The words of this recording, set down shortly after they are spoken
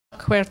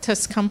Marc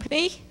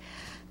Huertas-Company.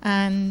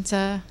 And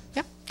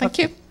yeah, thank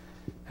you.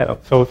 Hello.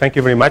 So thank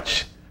you very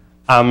much.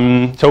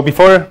 So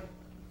before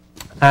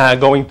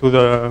going to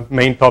the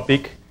main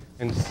topic,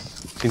 and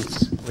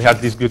since we had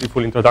this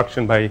beautiful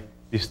introduction by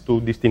these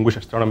two distinguished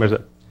astronomers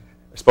that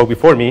spoke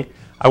before me,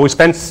 I will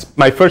spend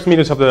my first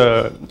minutes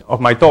of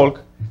my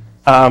talk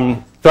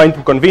trying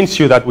to convince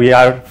you that we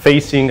are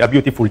facing a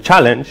beautiful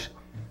challenge,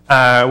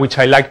 which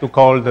I like to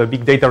call the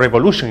big data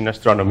revolution in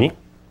astronomy.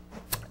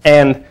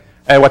 And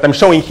what I'm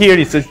showing here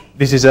is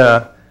this is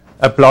a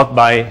plot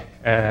by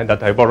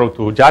that I borrowed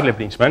to Jarle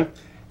Brinkman.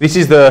 This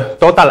is the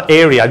total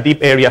area,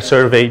 deep area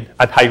surveyed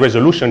at high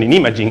resolution in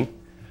imaging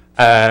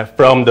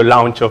from the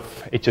launch of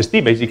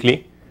HST,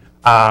 basically,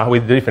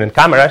 with different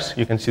cameras.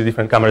 You can see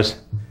different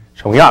cameras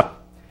showing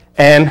up.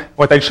 And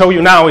what I'll show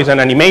you now is an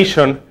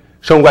animation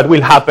showing what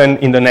will happen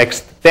in the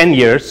next 10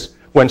 years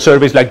when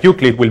surveys like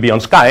Euclid will be on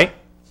sky.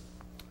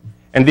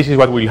 And this is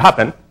what will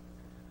happen.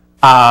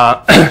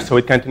 So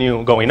it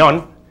continues going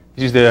on.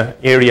 This is the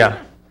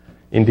area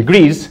in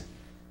degrees.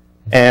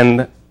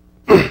 And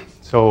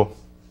so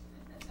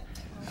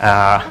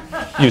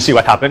you see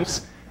what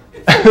happens.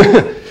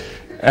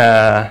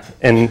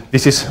 And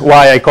this is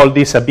why I call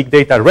this a big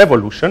data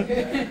revolution,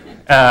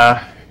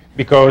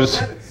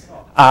 because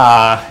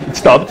it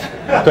stopped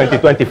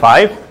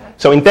 2025.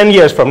 So in 10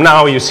 years from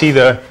now, you see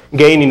the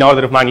gain in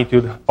order of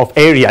magnitude of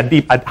area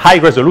deep at high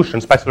resolution,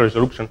 spatial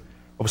resolution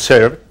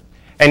observed.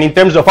 And in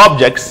terms of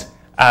objects,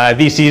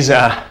 this is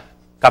a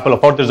couple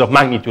of orders of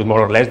magnitude,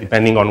 more or less,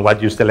 depending on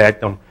what you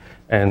select on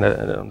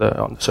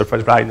the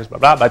surface brightness, blah,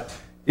 blah. But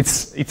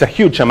it's a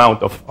huge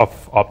amount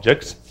of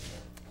objects.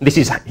 This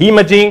is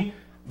imaging,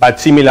 but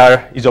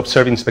similar is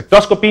observed in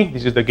spectroscopy.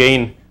 This is the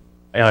gain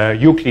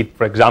Euclid,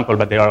 for example,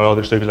 but there are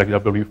other surveys like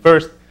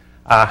W1st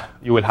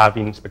you will have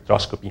in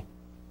spectroscopy.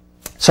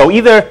 So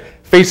either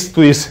faced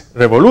to this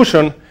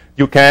revolution,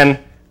 you can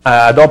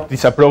adopt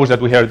this approach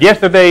that we heard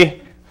yesterday.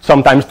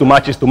 Sometimes too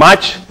much is too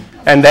much,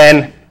 and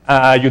then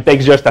you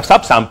take just a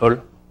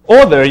subsample.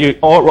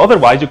 Or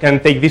otherwise, you can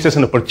take this as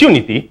an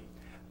opportunity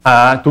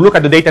to look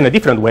at the data in a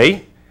different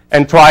way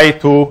and try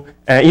to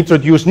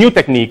introduce new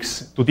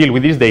techniques to deal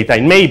with this data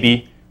and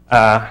maybe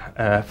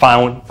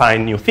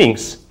find new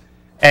things.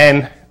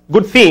 And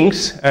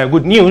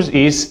good news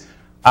is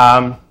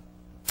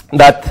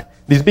that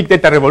this big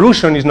data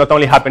revolution is not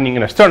only happening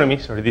in astronomy.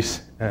 Sorry,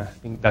 this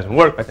thing doesn't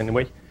work, but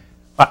anyway,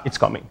 it's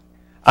coming.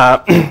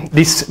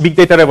 This big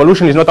data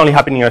revolution is not only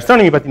happening in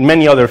astronomy, but in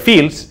many other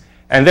fields,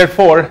 and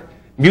therefore,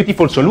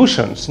 beautiful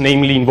solutions,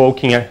 namely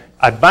invoking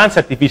advanced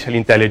artificial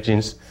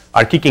intelligence,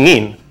 are kicking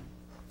in.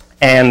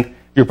 And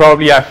you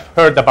probably have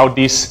heard about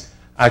this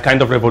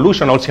kind of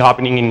revolution also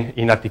happening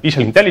in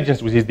artificial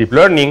intelligence, which is deep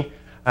learning.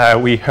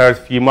 We heard a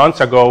few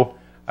months ago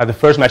the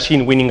first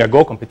machine winning a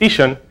Go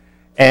competition.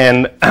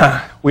 And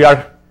we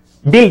are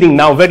building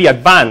now very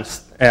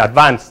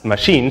advanced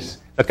machines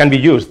that can be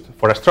used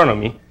for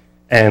astronomy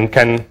and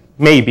can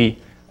maybe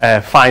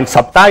find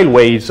subtle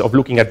ways of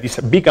looking at this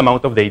big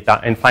amount of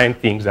data and find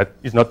things that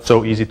is not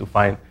so easy to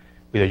find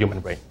with a human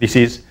brain. This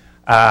is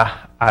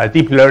a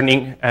deep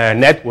learning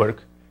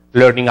network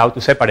learning how to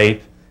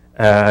separate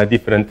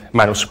different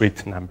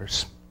manuscript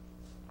numbers.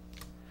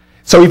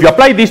 So if you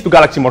apply this to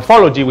galaxy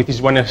morphology, which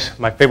is one of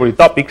my favorite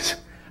topics,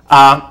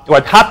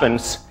 what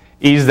happens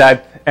is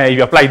that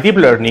you apply deep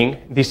learning.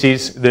 This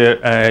is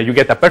you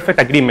get a perfect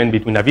agreement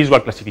between a visual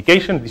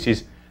classification. This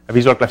is a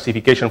visual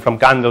classification from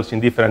CANDELS in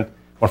different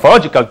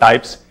morphological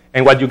types,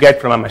 and what you get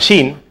from a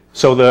machine.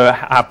 So the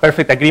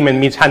perfect agreement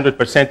means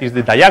 100% is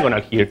the diagonal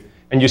here,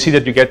 and you see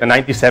that you get a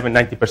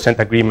 90%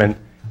 agreement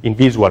in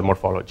visual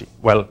morphology.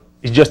 Well,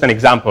 it's just an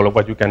example of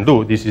what you can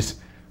do. This is,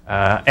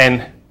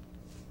 and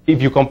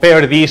if you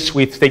compare this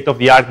with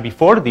state-of-the-art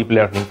before deep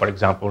learning, for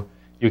example,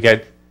 you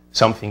get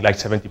something like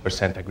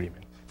 70%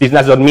 agreement. This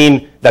does not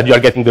mean that you are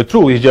getting the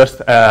truth. It's just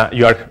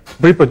you are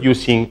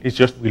reproducing. It's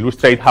just to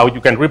illustrate how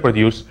you can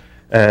reproduce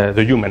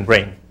the human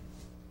brain.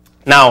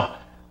 Now,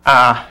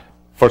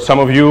 for some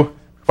of you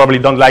who probably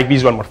don't like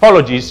visual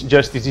morphologies,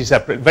 just this is a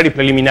very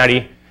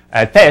preliminary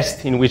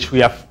test in which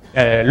we are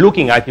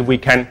looking at if we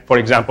can, for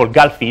example,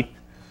 gulf fit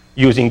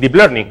using deep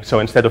learning. So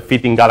instead of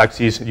fitting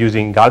galaxies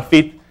using gulf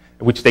fit,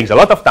 which takes a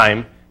lot of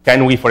time,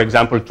 can we, for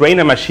example, train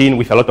a machine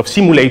with a lot of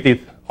simulated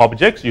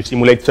objects? You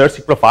simulate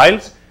Cersei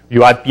profiles,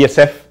 you add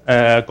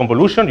PSF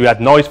convolution, you add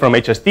noise from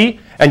HST,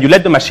 and you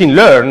let the machine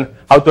learn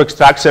how to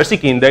extract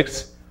Cersei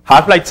index,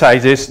 half-light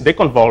sizes,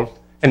 deconvolved,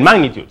 and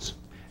magnitudes.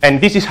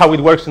 And this is how it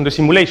works in the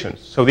simulations.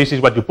 So this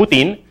is what you put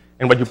in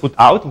and what you put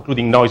out,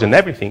 including noise and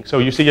everything. So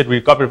you see that we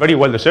recover very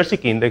well the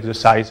Cersei index, the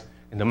size,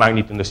 and the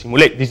magnitude in the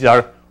simulate. These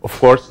are, of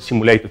course,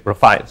 simulated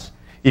profiles.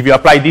 If you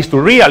apply this to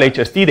real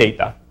HST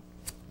data,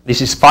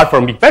 this is far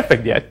from being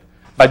perfect yet,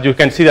 but you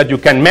can see that you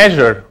can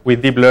measure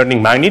with deep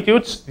learning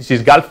magnitudes. This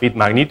is gulf fit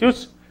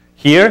magnitudes.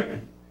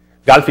 Here,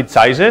 gulf fit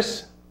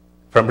sizes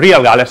from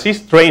real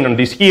galaxies, train on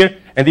this here,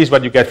 and this is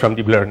what you get from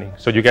deep learning.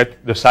 So you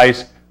get the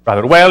size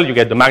rather well, you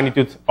get the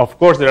magnitude. Of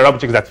course, there are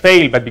objects that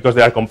fail, but because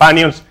they are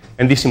companions,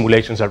 and these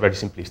simulations are very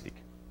simplistic.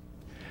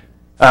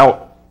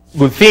 Now,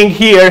 good thing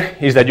here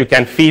is that you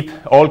can fit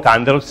all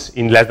candles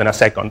in less than a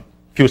second,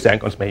 few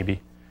seconds maybe,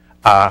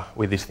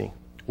 with this thing,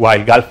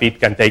 while Gulf fit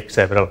can take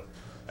several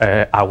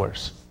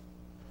hours.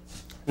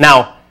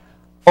 Now,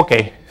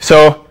 okay,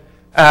 so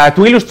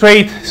to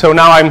illustrate, so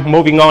now I'm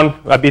moving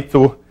on a bit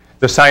to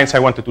the science I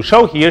wanted to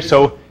show here.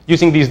 So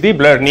using this deep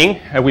learning,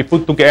 we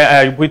put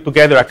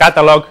together a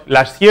catalog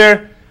last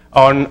year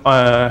on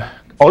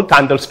all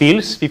candles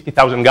fields,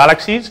 50,000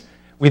 galaxies,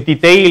 with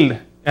detailed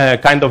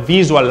kind of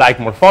visual-like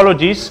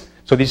morphologies.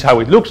 So this is how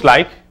it looks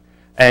like.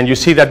 And you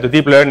see that the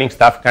deep learning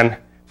stuff can,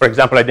 for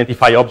example,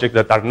 identify objects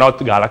that are not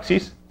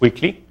galaxies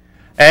quickly.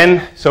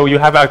 And so you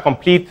have a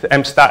complete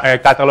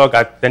catalog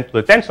at 10 to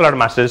the 10 solar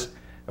masses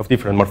of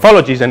different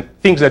morphologies. And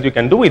things that you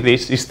can do with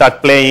this is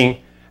start playing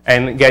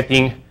and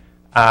getting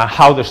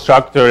how the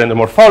structure and the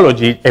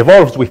morphology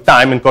evolves with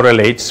time and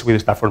correlates with the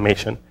star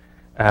formation,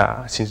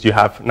 since you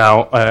have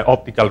now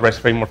optical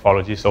rest frame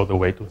morphologies all the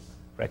way to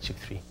redshift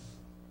 3.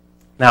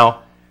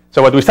 Now,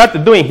 so what we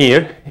started doing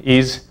here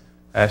is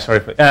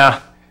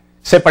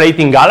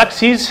separating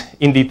galaxies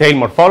in detailed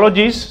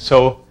morphologies.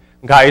 So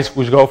guys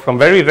which go from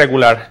very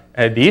regular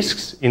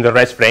disks in the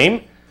rest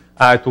frame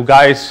to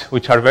guys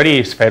which are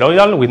very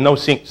spheroidal with no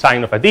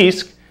sign of a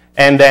disk,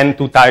 and then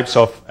two types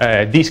of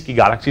disky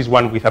galaxies,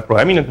 one with a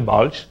proeminent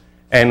bulge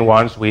and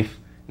ones with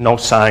no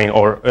sign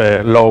or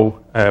low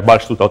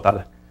bulge to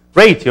total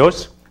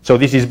ratios. So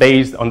this is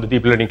based on the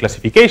deep learning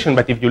classification,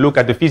 but if you look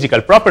at the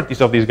physical properties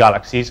of these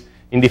galaxies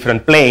in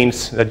different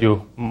planes that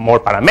you more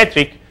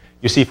parametric,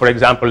 you see, for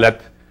example,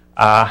 that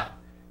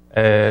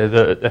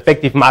the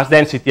effective mass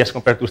density as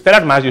compared to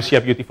stellar mass, you see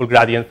a beautiful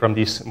gradient from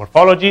these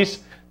morphologies.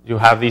 You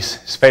have these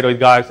spheroid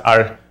guys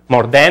are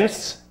more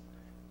dense,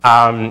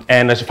 and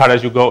as far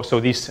as you go,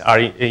 so these are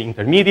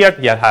intermediate,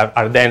 they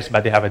are dense,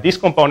 but they have a disk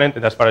component,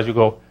 and as far as you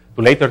go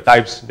to later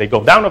types, they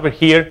go down over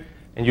here,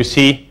 and you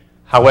see,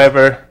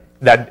 however,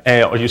 that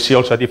or you see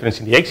also a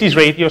difference in the axis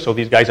ratio, so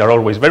these guys are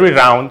always very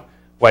round,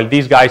 while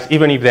these guys,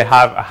 even if they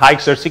have a high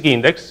Xerxes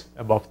index,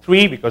 above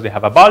 3, because they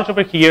have a bulge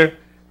over here,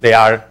 they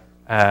are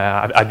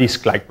a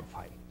disk-like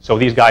profile. So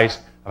these guys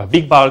have a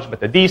big bulge,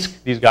 but a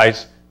disk. These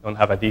guys don't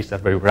have a disk, they're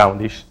very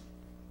roundish.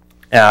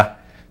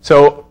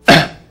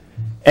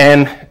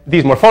 And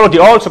this morphology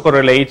also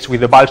correlates with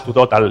the bulge to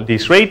total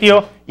disk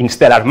ratio in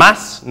stellar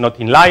mass, not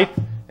in light.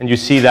 And you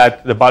see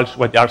that the bulge,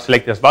 what are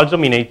selected as bulge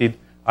dominated,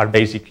 are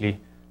basically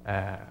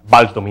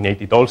bulge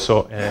dominated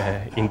also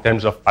in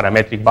terms of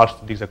parametric bulge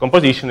to disk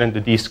decomposition, and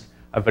the disk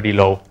are very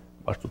low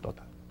bulge to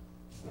total.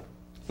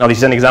 Now this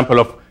is an example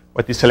of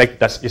what is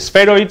selected as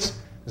spheroids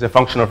as a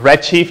function of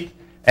redshift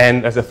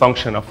and as a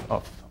function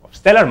of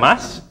stellar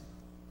mass.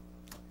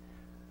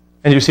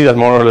 And you see that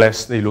more or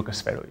less they look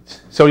as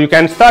spheroids. So you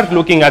can start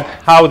looking at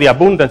how the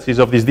abundances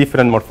of these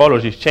different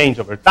morphologies change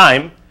over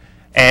time.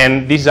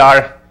 And these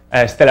are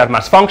stellar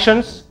mass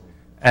functions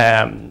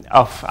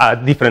of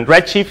different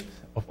redshift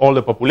of all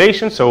the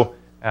population. So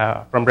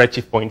from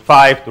redshift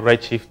 0.5 to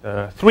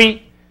redshift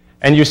 3.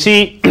 And you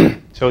see,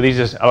 so this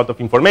is a lot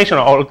of information.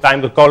 All the time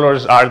the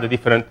colors are the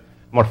different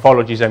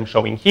morphologies I'm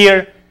showing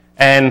here.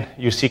 And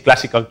you see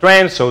classical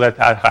trends, so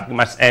that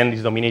mass n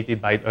is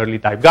dominated by early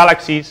type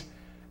galaxies.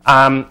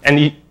 And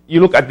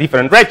you look at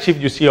different redshift,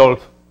 you see all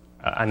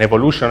an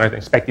evolution, an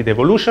expected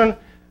evolution.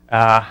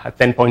 At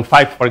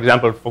 10.5, for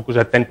example, focus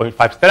at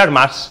 10.5 stellar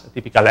mass, a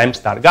typical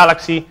M-star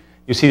galaxy.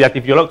 You see that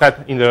if you look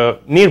at in the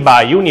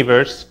nearby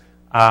universe,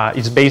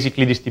 it's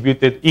basically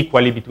distributed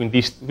equally between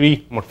these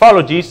three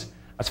morphologies.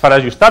 As far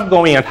as you start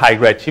going at high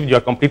redshift, you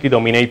are completely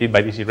dominated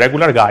by these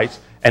irregular guys.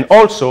 And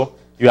also,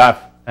 you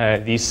have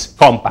these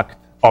compact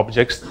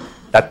objects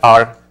that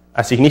are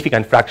a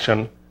significant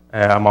fraction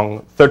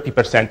among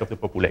 30% of the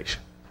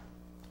population.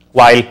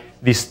 While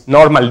these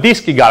normal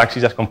disky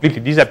galaxies have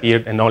completely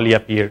disappeared and only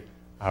appear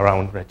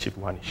around redshift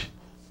 1-ish.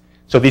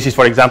 So this is,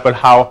 for example,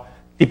 how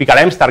typical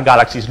M-star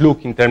galaxies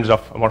look in terms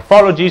of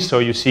morphology. So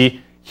you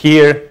see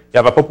here you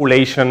have a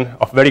population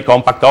of very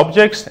compact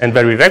objects and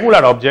very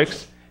regular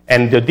objects,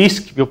 and the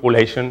disk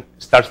population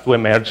starts to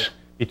emerge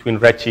between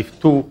redshift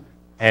 2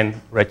 and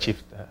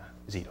redshift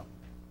 0.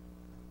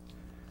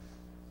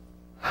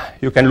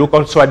 You can look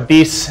also at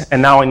this,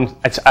 and now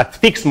at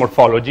fixed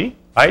morphology,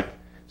 right?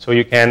 So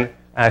you can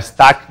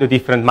stack the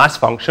different mass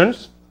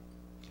functions,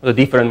 the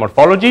different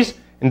morphologies,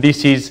 and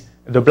this is,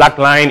 the black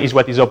line is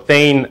what is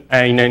obtained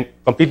in a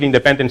completely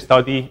independent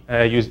study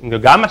using the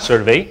gamma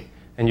survey,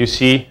 and you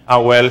see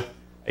how well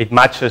it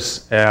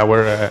matches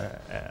our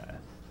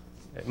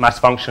mass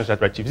functions at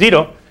redshift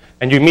 0,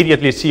 and you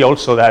immediately see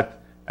also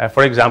that,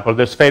 for example,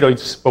 the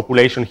spheroids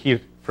population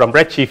here from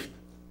redshift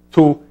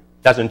 2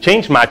 doesn't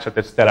change much at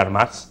the stellar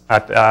mass,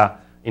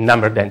 in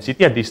number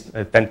density at these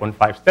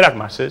 10.5 stellar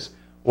masses,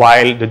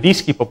 while the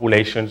disky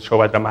populations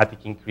show a dramatic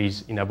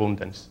increase in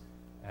abundance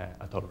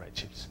at all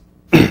redshifts.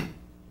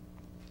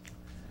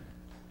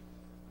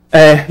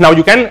 Now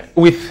you can,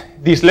 with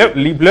this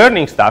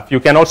learning stuff, you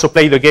can also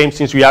play the game,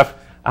 since we have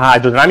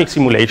hydrodynamic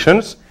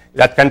simulations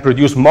that can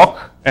produce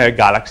mock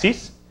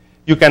galaxies.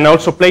 You can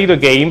also play the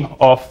game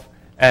of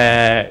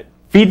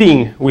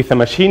feeding with a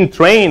machine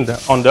trained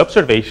on the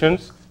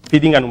observations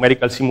feeding a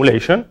numerical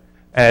simulation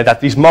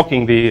that is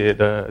mocking the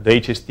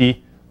HST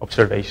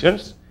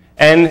observations,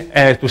 and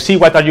to see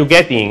what are you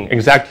getting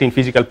exactly in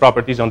physical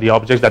properties on the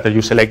objects that are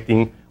you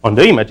selecting on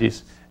the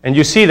images. And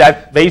you see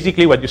that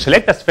basically what you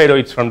select as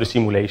spheroids from the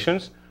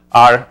simulations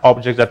are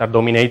objects that are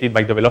dominated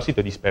by the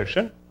velocity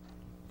dispersion,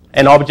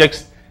 and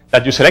objects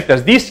that you select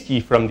as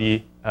disky from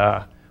the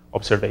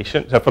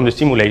observations, from the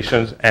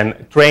simulations,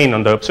 and train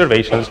on the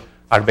observations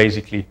are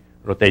basically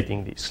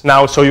rotating disks.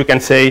 Now, so you can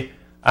say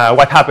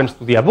what happens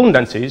to the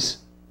abundances,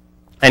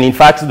 and in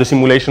fact, the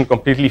simulation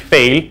completely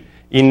failed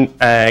in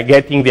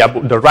getting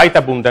the right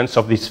abundance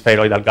of these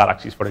spheroidal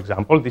galaxies, for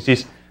example. This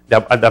is the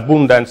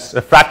abundance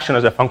fraction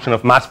as a function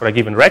of mass for a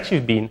given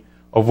redshift beam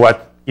of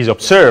what is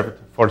observed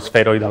for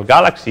spheroidal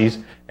galaxies,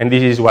 and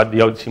this is what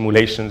the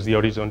simulations, the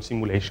horizon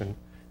simulation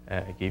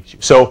gives you.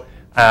 So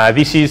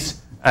this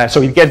is,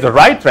 so it gets the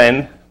right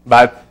trend,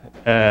 but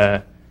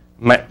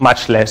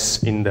much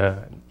less in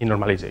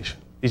normalization.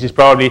 This is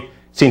probably,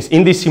 since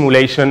in this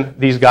simulation,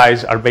 these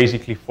guys are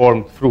basically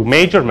formed through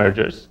major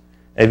mergers,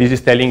 and this is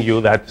telling you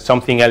that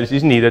something else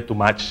is needed to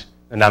match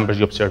the numbers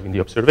you observe in the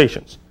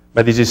observations.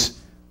 But this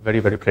is very,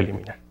 very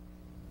preliminary.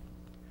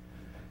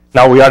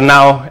 Now we are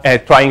now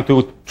trying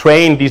to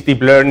train this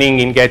deep learning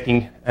in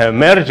getting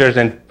mergers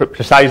and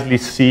precisely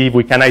see if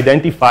we can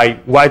identify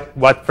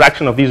what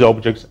fraction of these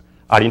objects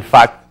are in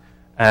fact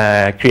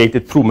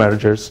created through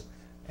mergers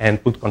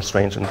and put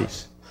constraints on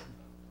this.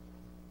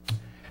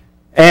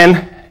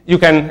 And you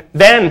can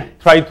then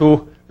try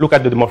to look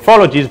at the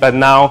morphologies, but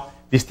now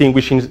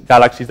distinguishing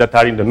galaxies that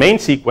are in the main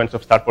sequence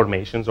of star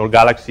formations or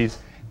galaxies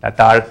that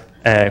are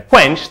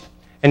quenched.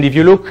 And if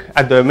you look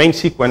at the main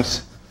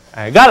sequence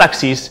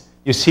galaxies,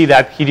 you see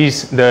that here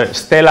is the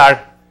stellar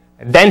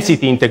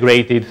density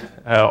integrated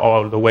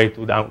all the way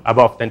to down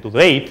above 10 to the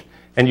 8.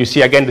 And you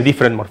see again the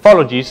different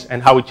morphologies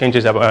and how it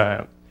changes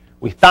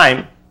with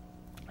time.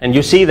 And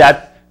you see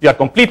that you are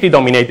completely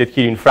dominated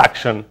here in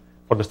fraction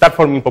for the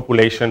star-forming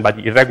population by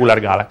the irregular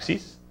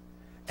galaxies.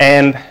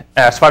 And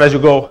as far as you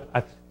go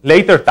at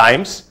later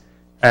times,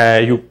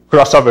 you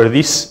cross over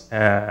this,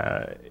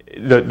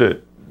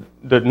 the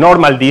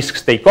normal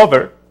disks take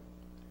over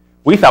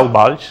without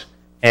bulge,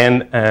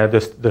 and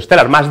the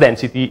stellar mass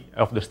density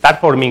of the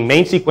star-forming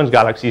main sequence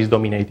galaxy is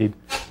dominated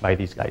by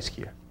these guys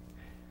here.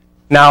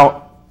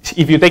 Now,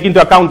 if you take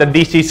into account that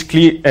this is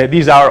clear,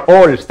 these are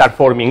all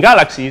star-forming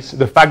galaxies,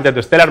 the fact that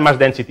the stellar mass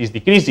density is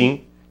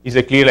decreasing is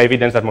a clear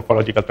evidence that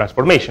morphological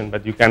transformation,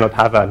 but you cannot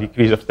have a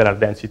decrease of stellar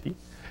density.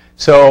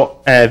 So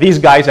these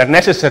guys are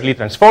necessarily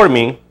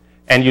transforming,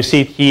 and you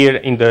see it here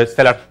in the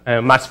stellar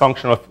mass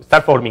function of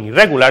star-forming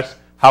irregulars,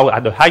 how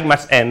at the high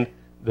mass end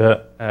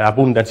the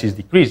abundance is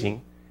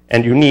decreasing,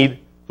 and you need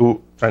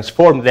to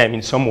transform them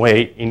in some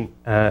way in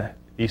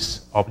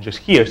these objects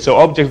here. So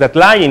objects that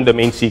lie in the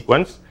main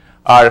sequence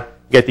are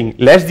getting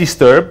less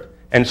disturbed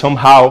and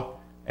somehow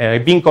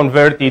being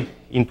converted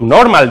into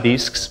normal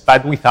disks,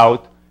 but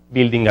without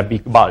building a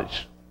big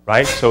bulge,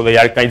 right? So they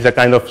are it's a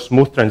kind of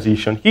smooth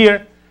transition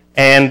here,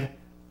 and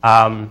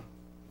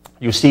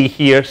you see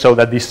here, so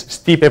that this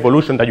steep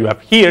evolution that you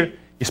have here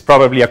is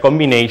probably a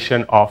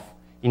combination of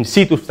in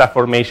situ star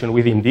formation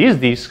within these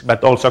disks,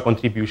 but also a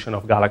contribution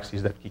of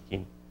galaxies that kick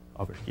in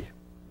over here.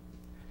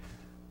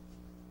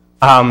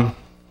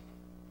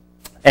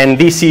 And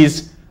this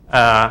is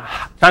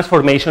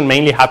transformation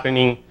mainly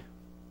happening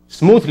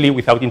smoothly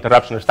without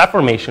interruption of star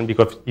formation,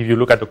 because if you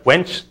look at the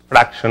quench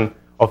fraction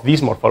of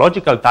these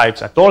morphological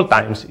types at all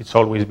times, it's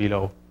always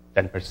below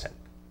 10%.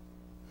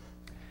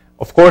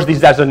 Of course, this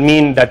doesn't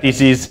mean that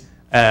this is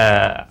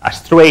a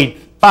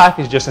straight path.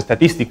 It's just a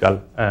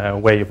statistical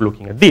way of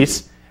looking at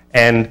this.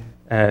 And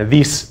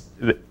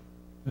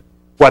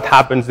what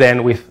happens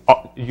then with,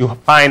 you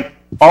find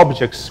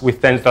objects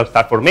with tensile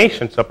star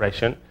formation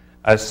suppression,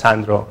 as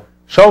Sandro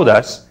showed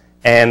us,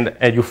 and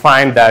you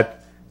find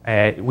that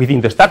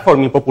within the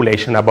star-forming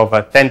population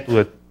above 10 to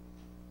the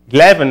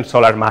 11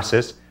 solar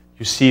masses,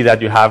 you see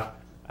that you have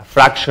a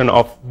fraction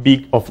of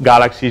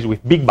galaxies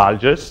with big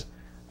bulges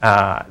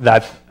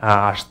that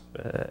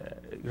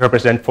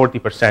represent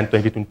 40%,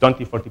 between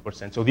 20 and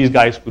 40%. So these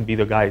guys could be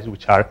the guys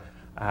which are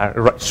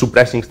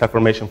suppressing star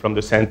formation from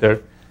the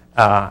center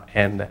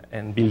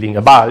and building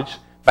a bulge,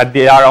 but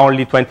they are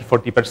only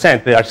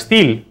 20-40%. There are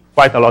still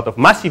quite a lot of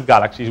massive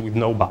galaxies with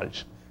no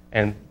bulge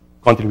and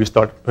contribute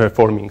start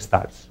forming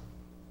stars.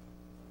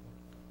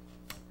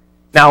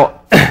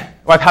 Now,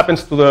 what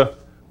happens to the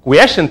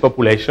quiescent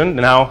population?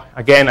 Now,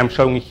 again, I'm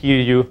showing here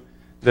you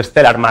the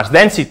stellar mass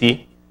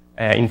density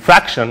in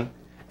fraction,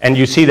 and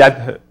you see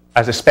that,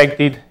 as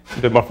expected,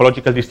 the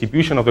morphological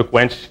distribution of the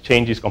quench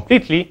changes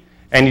completely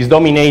and is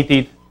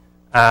dominated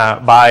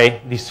by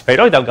these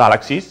spheroidal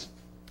galaxies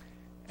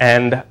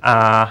and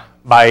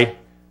by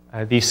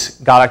these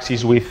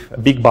galaxies with a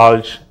big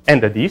bulge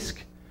and a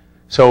disk.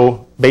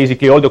 So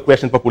basically all the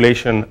quiescent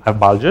population have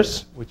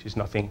bulges, which is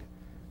nothing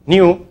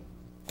new.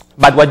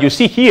 But what you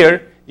see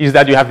here is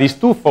that you have these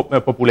two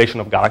population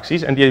of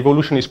galaxies, and the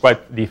evolution is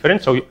quite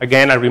different. So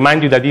again, I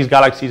remind you that these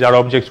galaxies are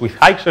objects with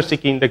high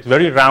characteristic index,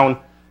 very round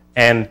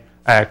and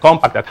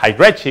compact at high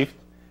redshift.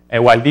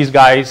 while these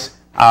guys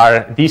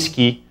are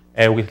disky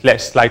with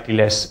slightly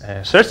less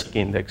searching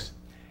index.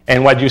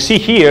 And what you see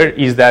here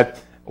is that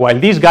while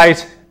these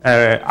guys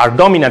are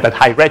dominant at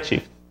high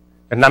redshift,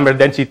 the number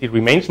density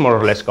remains more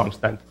or less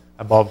constant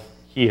above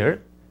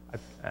here,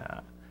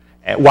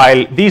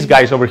 while these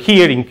guys over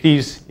here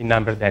increase in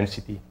number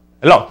density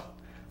a lot.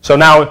 So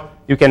now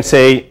you can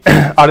say,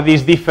 are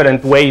these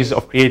different ways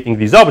of creating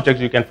these objects?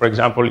 You can, for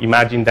example,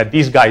 imagine that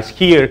these guys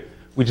here,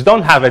 which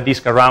don't have a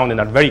disk around and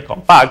are very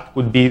compact,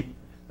 could be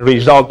the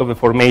result of the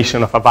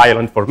formation of a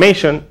violent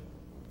formation,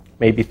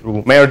 maybe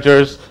through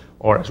mergers,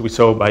 or as we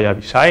saw by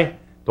Avishai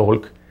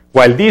talk,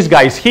 while these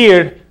guys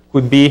here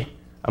could be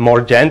a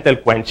more gentle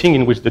quenching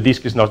in which the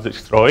disk is not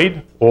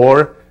destroyed,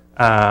 or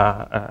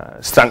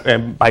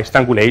by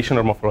strangulation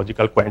or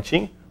morphological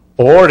quenching,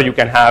 or you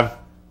can have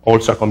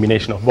also a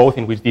combination of both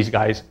in which these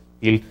guys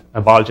build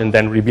a bulge and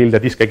then rebuild the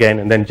disk again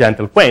and then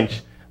gentle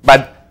quench.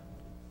 But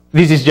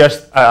this is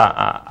just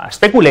a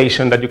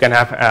speculation that you can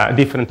have a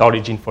different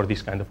origin for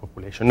this kind of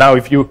population. Now,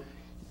 if you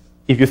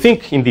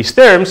think in these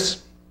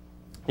terms,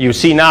 you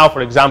see now,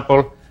 for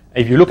example,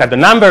 if you look at the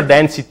number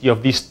density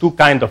of these two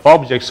kinds of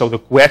objects, so the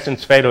quiescent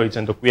spheroids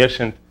and the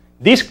quiescent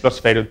diskless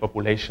spheroid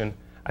population,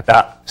 at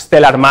a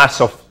stellar mass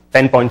of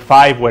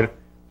 10.5, where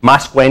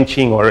mass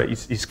quenching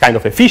is kind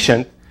of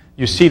efficient,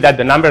 you see that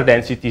the number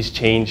densities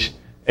change.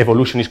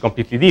 Evolution is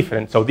completely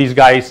different. So these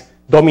guys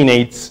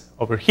dominates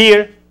over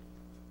here,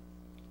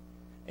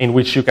 in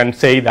which you can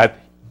say that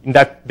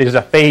there's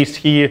a phase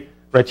here,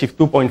 redshift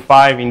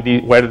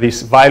 2.5, where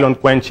this violent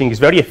quenching is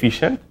very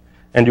efficient,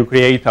 and you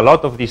create a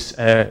lot of these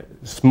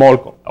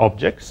small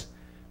objects,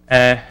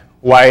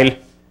 while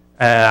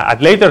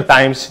at later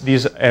times,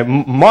 these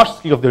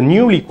mostly of the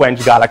newly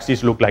quenched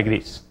galaxies look like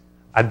this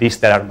at this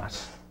stellar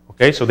mass.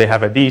 Okay, so they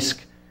have a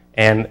disk,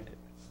 and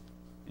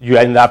you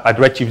end up at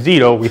redshift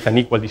 0 with an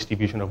equal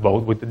distribution of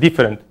both, with a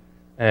different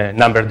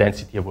number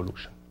density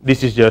evolution.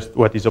 This is just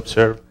what is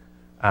observed.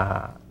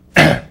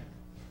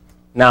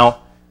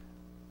 Now,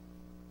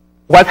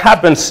 what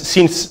happens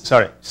since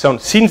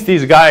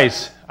these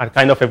guys are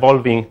kind of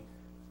evolving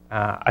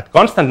at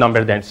constant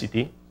number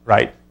density,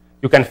 right?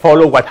 You can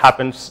follow what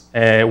happens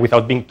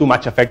without being too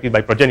much affected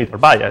by progenitor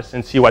bias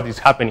and see what is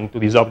happening to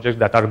these objects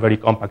that are very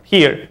compact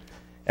here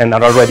and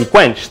are already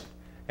quenched.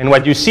 And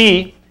what you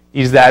see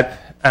is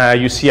that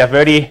you see a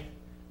very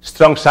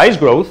strong size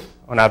growth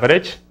on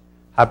average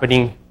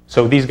happening.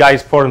 So these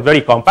guys form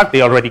very compact,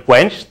 they already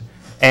quenched,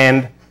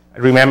 and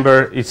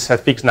remember it's a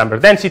fixed number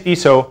density,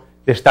 so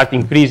they start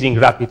increasing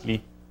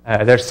rapidly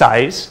their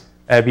size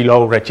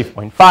below redshift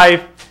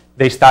 0.5.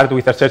 They start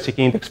with a searching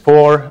index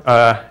 4,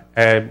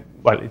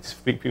 well, it's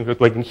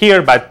fluctuating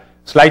here, but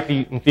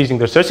slightly increasing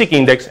their searching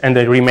index, and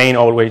they remain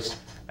always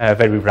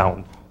very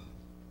round.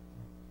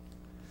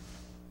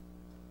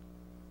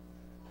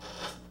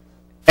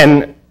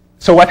 And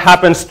so what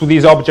happens to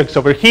these objects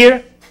over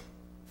here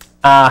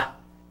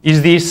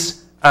is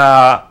this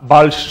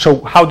bulge.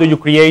 So how do you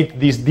create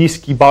these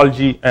disky,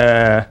 bulgy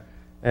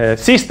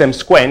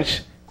systems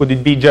quench? Could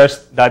it be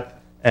just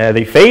that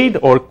they fade,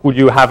 or could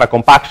you have a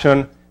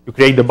compaction? You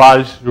create the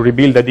bulge, you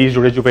rebuild the disk,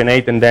 you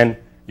rejuvenate, and then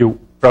you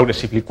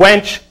progressively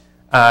quench.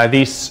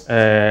 This,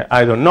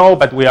 I don't know,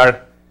 but we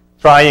are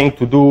trying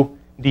to do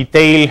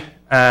detailed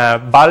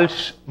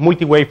bulge,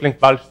 multi-wavelength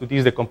bulge to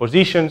these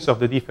decompositions of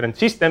the different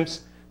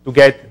systems to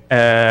get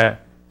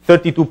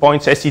 32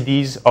 points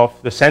SEDs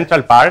of the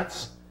central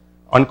parts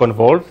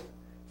unconvolved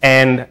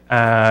and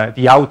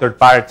the outer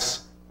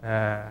parts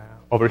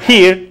over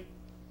here,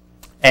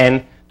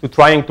 and to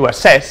trying to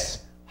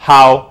assess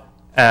how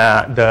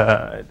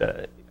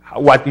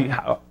what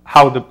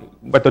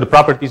are the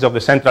properties of the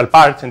central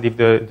parts, and if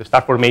the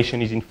star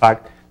formation is in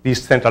fact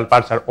these central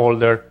parts are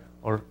older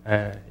or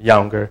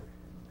younger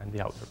than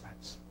the outer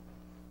parts.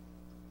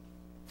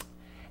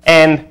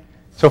 And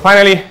so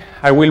finally,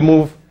 I will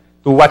move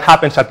to what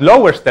happens at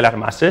lower stellar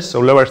masses. So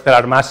lower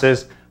stellar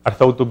masses are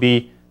thought to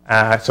be,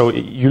 so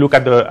you look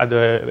at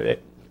the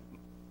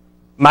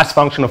mass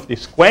function of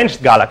these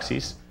quenched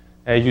galaxies,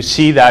 you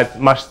see that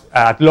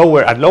at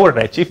lower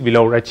redshift,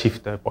 below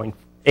redshift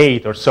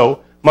 0.8 or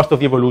so, most of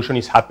the evolution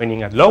is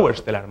happening at lower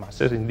stellar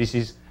masses, and this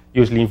is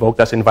usually invoked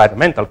as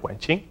environmental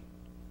quenching.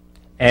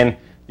 And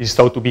this is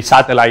thought to be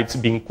satellites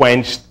being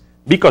quenched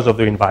because of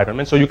their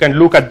environment. So you can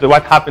look at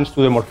what happens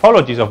to the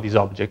morphologies of these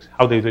objects,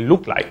 how they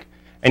look like.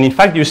 And in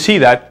fact, you see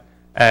that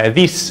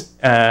this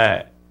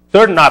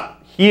turn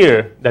up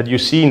here that you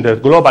see in the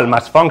global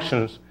mass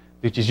functions,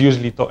 which is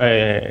usually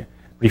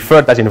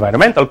referred as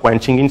environmental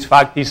quenching, in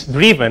fact is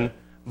driven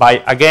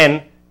by,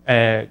 again,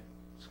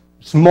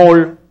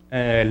 small,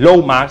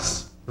 low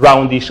mass,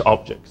 roundish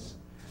objects.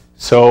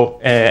 So,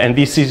 and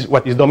this is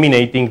what is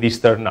dominating this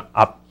turn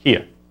up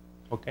here,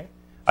 okay,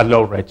 at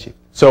low redshift.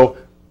 So,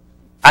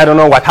 I don't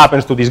know what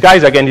happens to these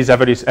guys. Again, this is a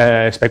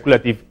very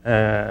speculative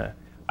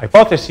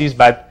hypothesis,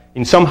 but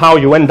in somehow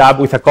you end up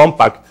with a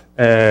compact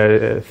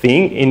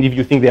thing, and if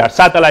you think they are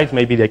satellites,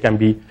 maybe they can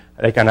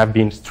have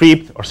been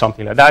stripped or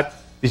something like that.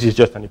 This is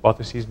just an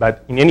hypothesis,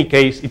 but in any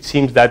case, it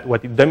seems that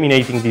what is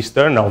dominating this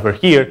turnover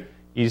here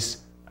is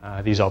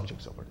these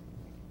objects over here.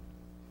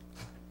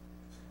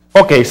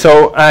 Okay,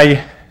 so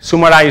I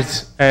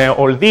summarize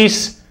all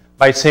this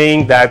by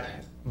saying that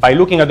by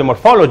looking at the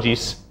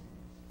morphologies,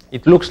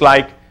 it looks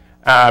like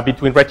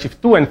between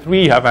redshift 2 and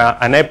 3 you have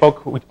an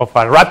epoch of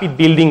a rapid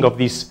building of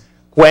this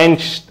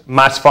quenched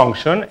mass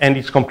function, and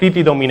it's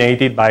completely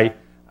dominated by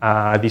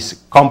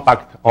these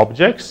compact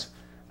objects,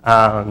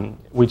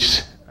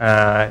 which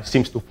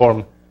seems to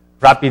form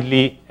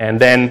rapidly and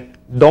then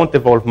don't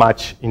evolve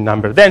much in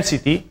number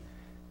density.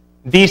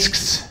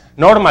 Disks,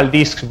 normal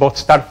disks, both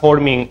start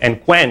forming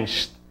and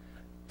quenched,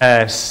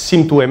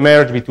 seem to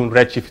emerge between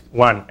redshift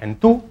 1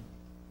 and 2,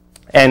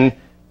 and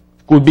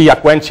could be a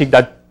quenching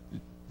that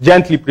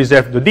gently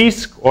preserves the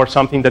disk or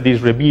something that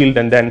is revealed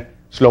and then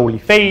slowly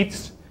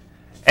fades.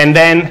 And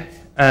then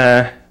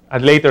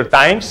at later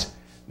times,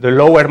 the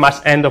lower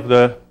mass end of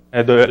the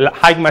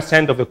high mass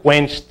end of the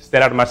quenched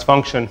stellar mass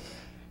function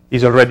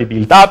is already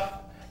built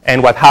up.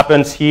 And what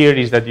happens here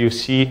is that you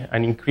see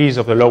an increase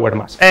of the lower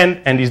mass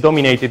end and is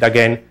dominated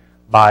again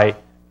by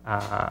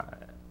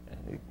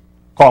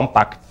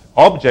compact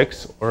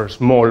objects or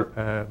small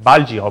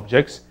bulgy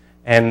objects.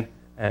 And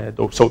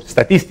so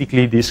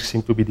statistically, disks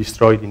seem to be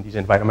destroyed in this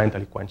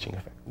environmentally quenching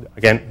effect.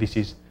 Again, this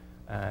is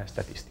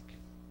statistic.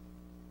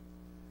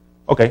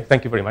 Okay,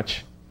 thank you very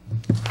much.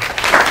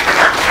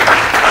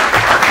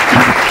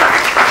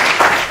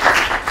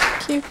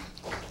 Thank you.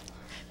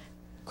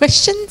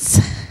 Questions?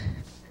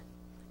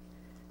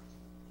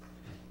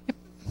 Yep.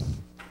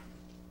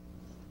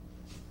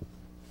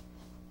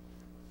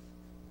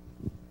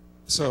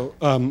 So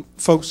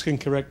folks can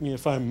correct me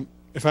if I'm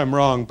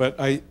wrong, but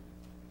I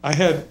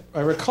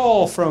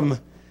recall from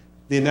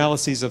the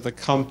analyses of the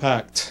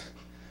compact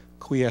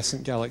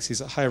quiescent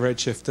galaxies at high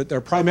redshift that they're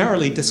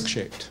primarily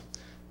disk-shaped.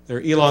 They're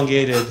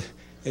elongated,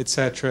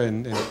 etc.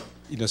 And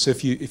you know, so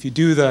if you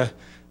do the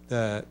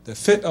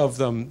fit of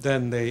them,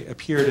 then they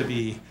appear to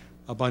be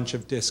a bunch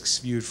of disks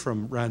viewed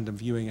from random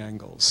viewing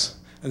angles.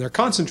 And they're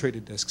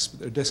concentrated disks, but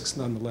they're disks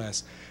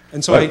nonetheless.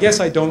 And so I guess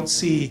I don't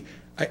see,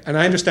 and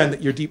I understand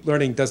that your deep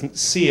learning doesn't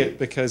see it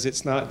because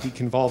it's not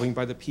deconvolving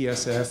by the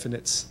PSF, and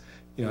it's,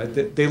 you know,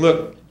 they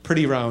look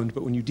pretty round,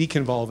 but when you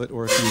deconvolve it,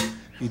 or if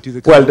you do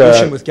the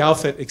convolution with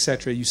Galfit,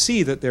 etc., you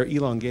see that they're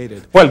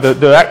elongated. Well,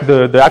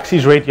 the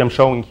axis rate I'm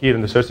showing here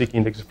in the Sersic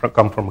index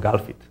come from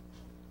Galfit.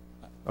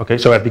 Okay,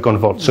 so they're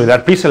deconvolved. So they're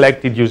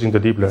pre-selected using the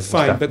deep learning.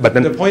 Fine, but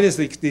the point is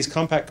that these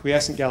compact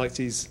quiescent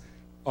galaxies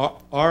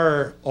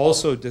are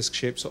also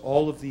disk-shaped. So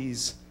all of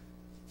these,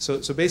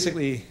 so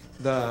basically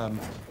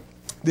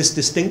this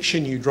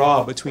distinction you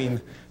draw between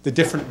the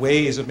different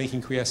ways of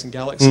making quiescent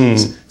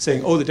galaxies,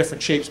 saying, oh, the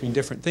different shapes mean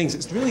different things,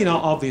 it's really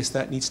not obvious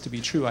that needs to be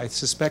true. I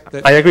suspect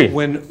that I agree.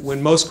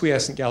 When most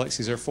quiescent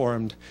galaxies are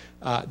formed,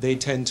 they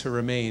tend to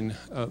remain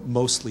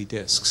mostly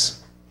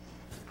disks.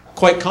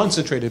 Quite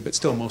concentrated, but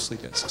still mostly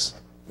disks.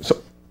 So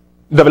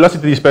the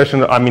velocity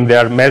dispersion, I mean, they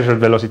are measured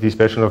velocity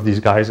dispersion of these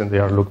guys, and they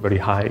look very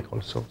high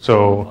also.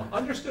 So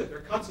understood.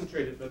 They're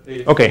concentrated, but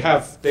they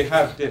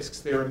have disks.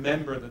 They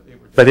remember that they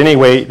were disks. But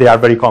anyway, they are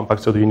very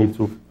compact, so you need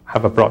to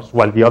have a process,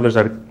 while the others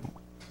are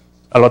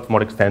a lot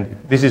more extended.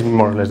 This is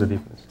more or less the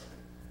difference.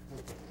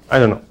 I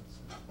don't know.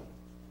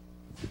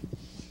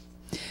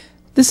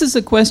 This is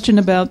a question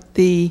about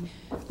the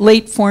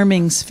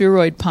late-forming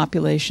spheroid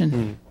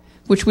population,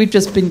 which we've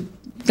just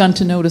begun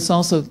to notice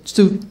also.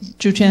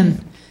 Zhu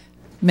Chen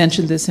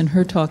mentioned this in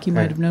her talk, you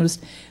might have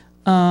noticed.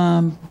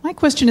 My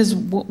question is,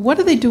 what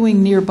are they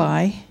doing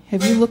nearby?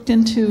 Have you looked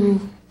into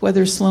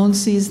whether Sloan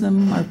sees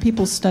them? Are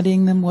people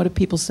studying them? What do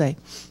people say?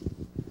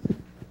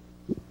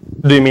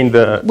 Do you mean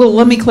the... Well,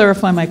 let me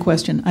clarify my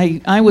question.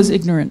 I was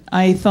ignorant.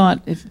 I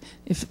thought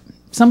if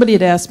somebody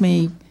had asked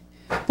me,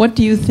 what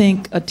do you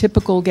think a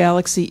typical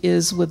galaxy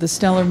is with a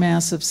stellar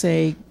mass of,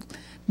 say,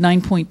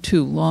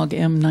 9.2, log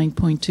M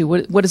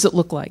 9.2, what does it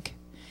look like?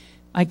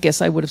 I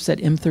guess I would have said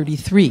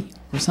M33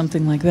 or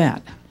something like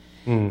that.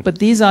 But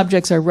these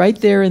objects are right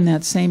there in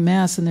that same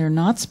mass, and they're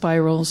not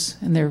spirals,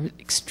 and they're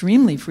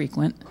extremely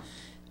frequent.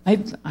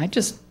 I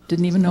just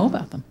didn't even know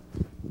about them.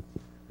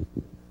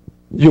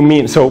 You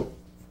mean, so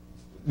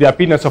the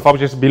appearance of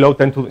objects below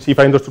 10 to, if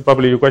I understood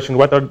properly your question,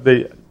 what are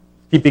the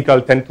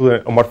typical 10 to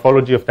the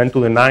morphology of 10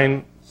 to the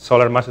 9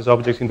 solar masses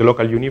objects in the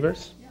local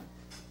universe?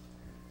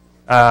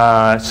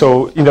 Yeah.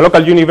 So in the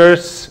local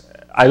universe,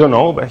 I don't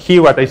know, but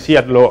here what I see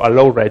at a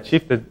low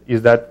redshift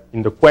is that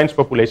in the quenched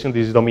population,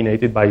 this is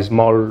dominated by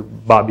small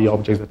Bobby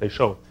objects that I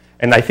show.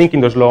 And I think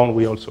in the Sloan,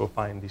 we also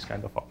find these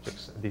kind of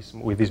objects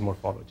with this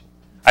morphology.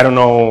 I don't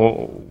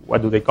know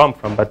what do they come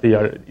from, but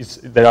there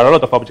are a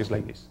lot of objects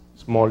like this,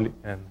 small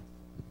and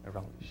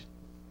roundish,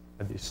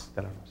 at these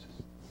stellar masses.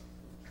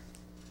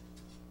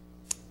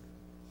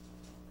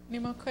 Any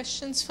more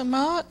questions for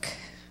Marc?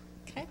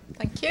 Okay,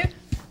 thank you.